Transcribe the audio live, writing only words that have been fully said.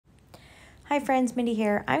Hi friends, Mindy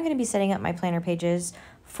here. I'm going to be setting up my planner pages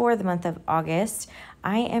for the month of August.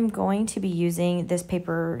 I am going to be using this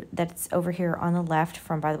paper that's over here on the left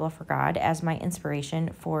from By the Will for God as my inspiration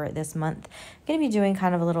for this month. I'm going to be doing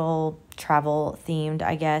kind of a little travel themed,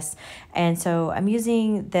 I guess. And so I'm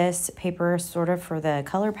using this paper sort of for the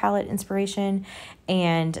color palette inspiration.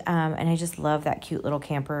 And I just love that cute little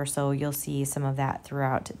camper. So you'll see some of that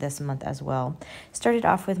throughout this month as well. Started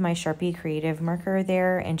off with my Sharpie creative marker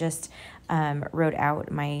there and just wrote out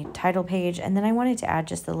my title page, and then I wanted to add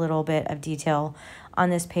just a little bit of detail on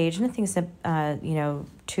this page. Nothing's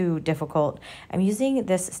too difficult. I'm using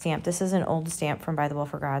this stamp. This is an old stamp from By the Will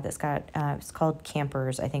for God that's got it's called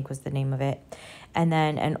Campers, I think was the name of it, and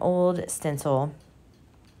then an old stencil.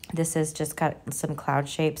 This has just got some cloud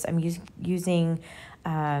shapes. I'm using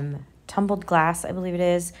tumbled glass, I believe it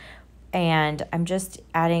is, and I'm just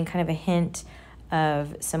adding kind of a hint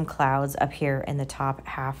of some clouds up here in the top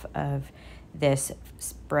half of this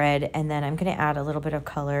spread, and then I'm going to add a little bit of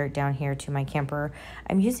color down here to my camper.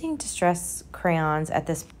 I'm using distress crayons at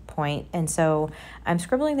this point, and so I'm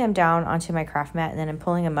scribbling them down onto my craft mat, and then I'm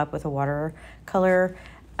pulling them up with a watercolor,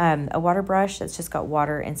 a water brush that's just got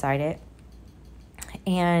water inside it,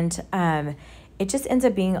 and it just ends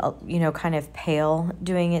up being kind of pale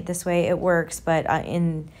doing it this way. It works, but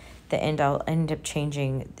in the end I'll end up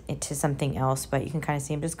changing it to something else, but you can kind of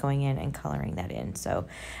see I'm just going in and coloring that in. So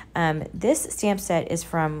this stamp set is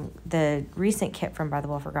from the recent kit from By the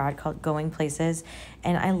Will for God called Going Places,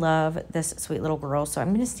 and I love this sweet little girl, so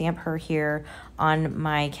I'm going to stamp her here on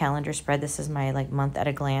my calendar spread. This is my month at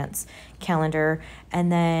a glance calendar, and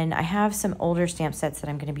then I have some older stamp sets that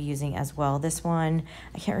I'm going to be using as well. This one,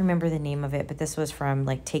 I can't remember the name of it, but this was from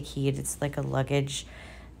Take Heed. It's like a luggage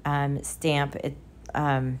stamp.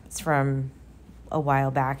 It's from a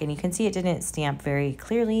while back, and you can see it didn't stamp very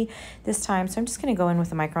clearly this time, so I'm just going to go in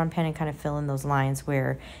with a micron pen and kind of fill in those lines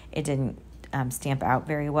where it didn't stamp out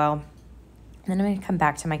very well. And then I'm going to come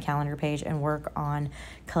back to my calendar page and work on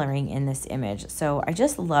coloring in this image. So I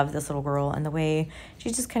just love this little girl and the way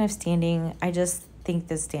she's just kind of standing. I just think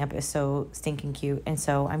this stamp is so stinking cute, and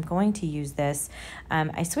so I'm going to use this.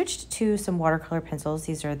 I switched to some watercolor pencils.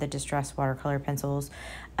 These are the Distress watercolor pencils.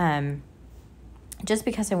 Just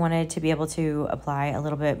because I wanted to be able to apply a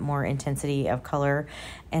little bit more intensity of color,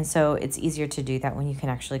 and so it's easier to do that when you can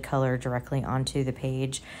actually color directly onto the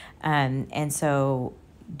page, and so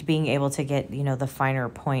being able to get the finer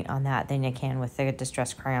point on that than you can with the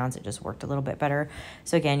Distress crayons, it just worked a little bit better.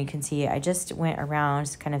 So again, you can see I just went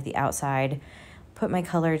around kind of the outside, put my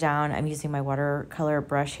color down. I'm using my watercolor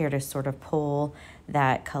brush here to sort of pull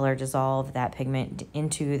that color, dissolve that pigment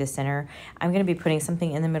into the center. I'm going to be putting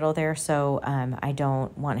something in the middle there, so I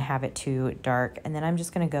don't want to have it too dark. And then I'm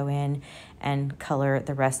just going to go in and color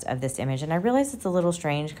the rest of this image. And I realize it's a little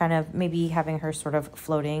strange, kind of maybe having her sort of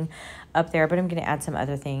floating up there, but I'm going to add some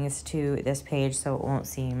other things to this page so it won't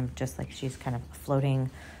seem just like she's kind of floating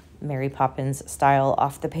Mary Poppins style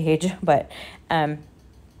off the page. But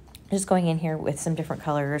just going in here with some different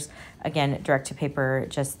colors, again, direct to paper,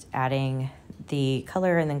 just adding the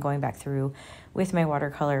color and then going back through with my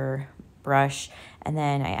watercolor brush. And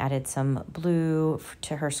then I added some blue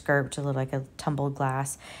to her skirt, which looked like a tumbled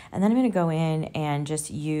glass. And then I'm going to go in and just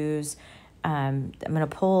use, I'm going to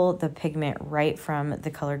pull the pigment right from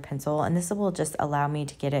the colored pencil, and this will just allow me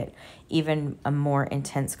to get it even a more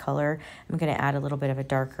intense color. I'm going to add a little bit of a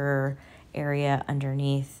darker area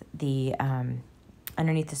underneath the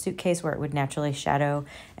suitcase where it would naturally shadow,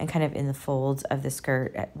 and kind of in the folds of the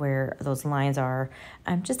skirt where those lines are,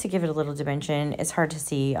 just to give it a little dimension. It's hard to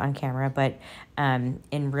see on camera, but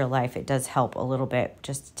in real life it does help a little bit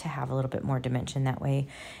just to have a little bit more dimension that way.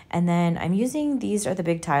 And then I'm using, these are the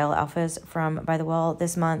big tile alphas from By the Will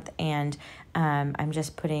this month, and I'm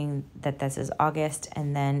just putting that this is August,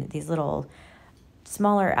 and then these little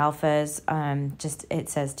smaller alphas, just it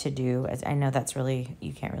says to do, as I know that's really,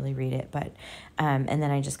 you can't really read it, but and then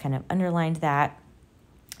I just kind of underlined that.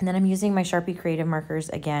 And then I'm using my Sharpie creative markers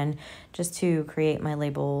again just to create my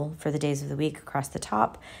label for the days of the week across the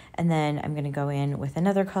top, and then I'm going to go in with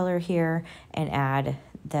another color here and add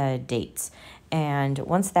the dates. And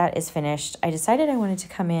once that is finished, I decided I wanted to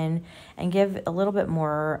come in and give a little bit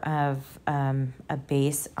more of a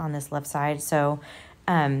base on this left side. So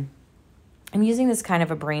I'm using this kind of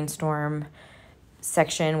a brainstorm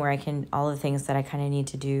section where I can, all the things that I kind of need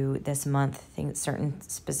to do this month, certain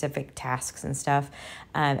specific tasks and stuff.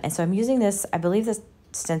 And so I'm using this, I believe this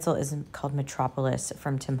stencil is called Metropolis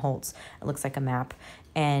from Tim Holtz. It looks like a map.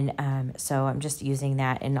 And so I'm just using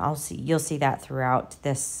that, and you'll see that throughout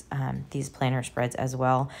this these planner spreads as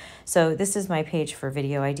well. So this is my page for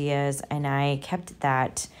video ideas, and I kept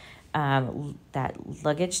that that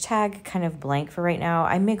luggage tag kind of blank for right now.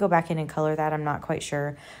 I may go back in and color that. I'm not quite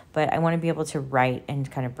sure, but I want to be able to write and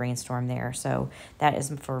kind of brainstorm there. So that is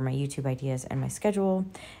for my YouTube ideas and my schedule.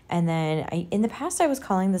 And then in the past, I was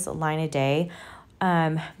calling this a line a day,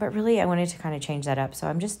 but really I wanted to kind of change that up. So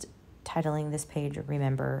I'm just titling this page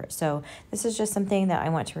Remember. So this is just something that I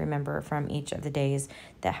want to remember from each of the days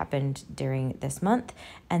that happened during this month.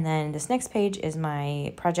 And then this next page is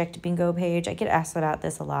my project bingo page. I get asked about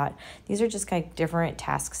this a lot. These are just kind of different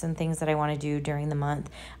tasks and things that I want to do during the month.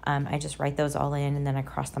 I just write those all in and then I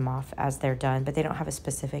cross them off as they're done, but they don't have a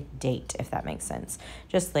specific date, if that makes sense.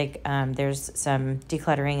 Just like there's some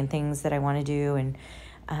decluttering and things that I want to do,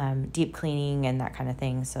 and deep cleaning and that kind of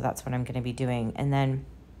thing. So that's what I'm going to be doing. And then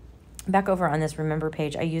back over on this Remember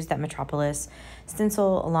page, I used that Metropolis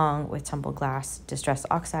stencil along with Tumbled Glass Distress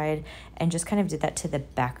Oxide and just kind of did that to the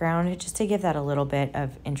background just to give that a little bit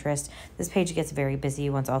of interest. This page gets very busy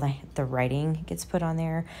once all the writing gets put on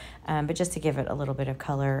there, but just to give it a little bit of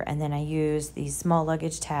color. And then I use these small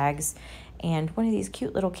luggage tags and one of these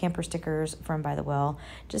cute little camper stickers from By the Well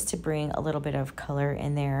just to bring a little bit of color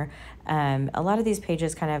in there. A lot of these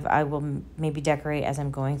pages kind of I will maybe decorate as I'm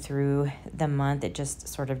going through the month. It just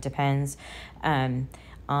sort of depends on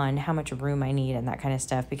how much room I need and that kind of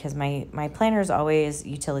stuff, because my planner is always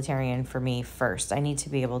utilitarian for me first. I need to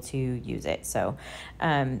be able to use it. So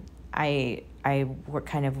I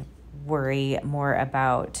kind of worry more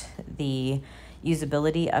about the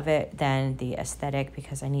usability of it than the aesthetic,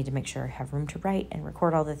 because I need to make sure I have room to write and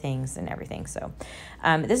record all the things and everything. So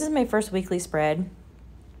this is my first weekly spread,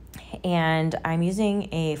 and I'm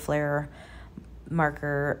using a flare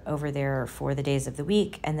marker over there for the days of the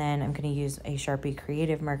week, and then I'm going to use a Sharpie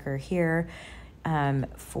creative marker here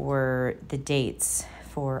for the dates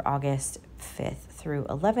for August 5th through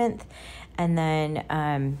 11th, and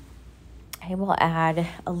then I will add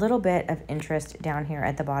a little bit of interest down here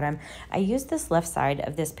at the bottom. I use this left side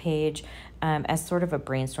of this page as sort of a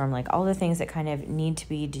brainstorm, like all the things that kind of need to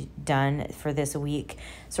be done for this week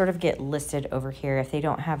sort of get listed over here if they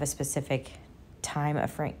don't have a specific time a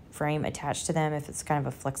frame attached to them, if it's kind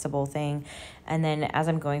of a flexible thing. And then as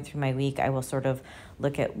I'm going through my week, I will sort of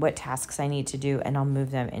look at what tasks I need to do and I'll move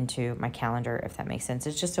them into my calendar, if that makes sense.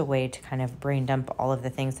 It's just a way to kind of brain dump all of the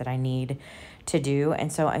things that I need to do.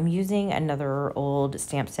 And so I'm using another old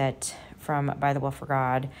stamp set from By the Well for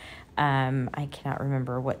God. I cannot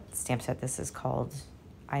remember what stamp set this is called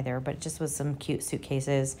either, but it just was some cute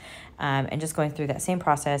suitcases, and just going through that same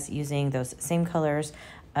process using those same colors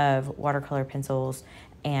of watercolor pencils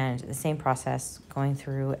and the same process going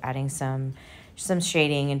through adding some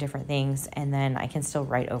shading and different things, and then I can still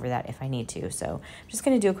write over that if I need to. So I'm just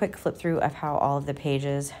going to do a quick flip through of how all of the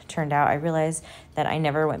pages turned out. I realized that I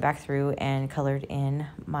never went back through and colored in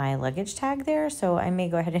my luggage tag there, so I may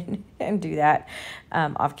go ahead and do that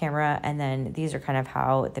off camera. And then these are kind of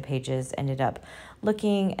how the pages ended up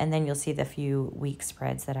looking, and then you'll see the few week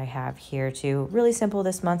spreads that I have here too. Really simple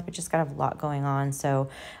this month, but just got a lot going on. So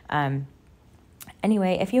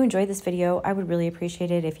anyway, if you enjoyed this video, I would really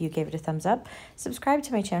appreciate it if you gave it a thumbs up. Subscribe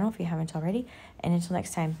to my channel if you haven't already. And until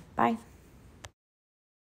next time, bye.